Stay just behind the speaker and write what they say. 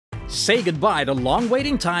Say goodbye to long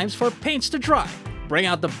waiting times for paints to dry. Bring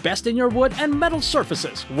out the best in your wood and metal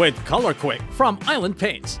surfaces with Colorquick from Island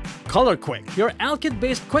Paints. Colorquick, your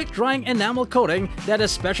alkyd-based quick-drying enamel coating that is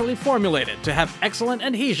specially formulated to have excellent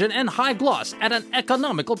adhesion and high gloss at an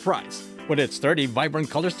economical price. With its 30 vibrant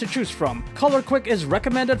colors to choose from, Colorquick is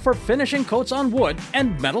recommended for finishing coats on wood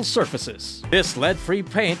and metal surfaces. This lead-free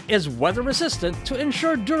paint is weather-resistant to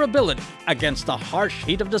ensure durability against the harsh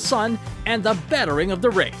heat of the sun and the battering of the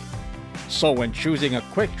rain. So when choosing a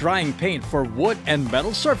quick-drying paint for wood and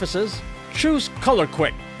metal surfaces, choose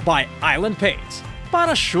Colorquick by Island Paints.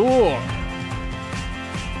 Para sure!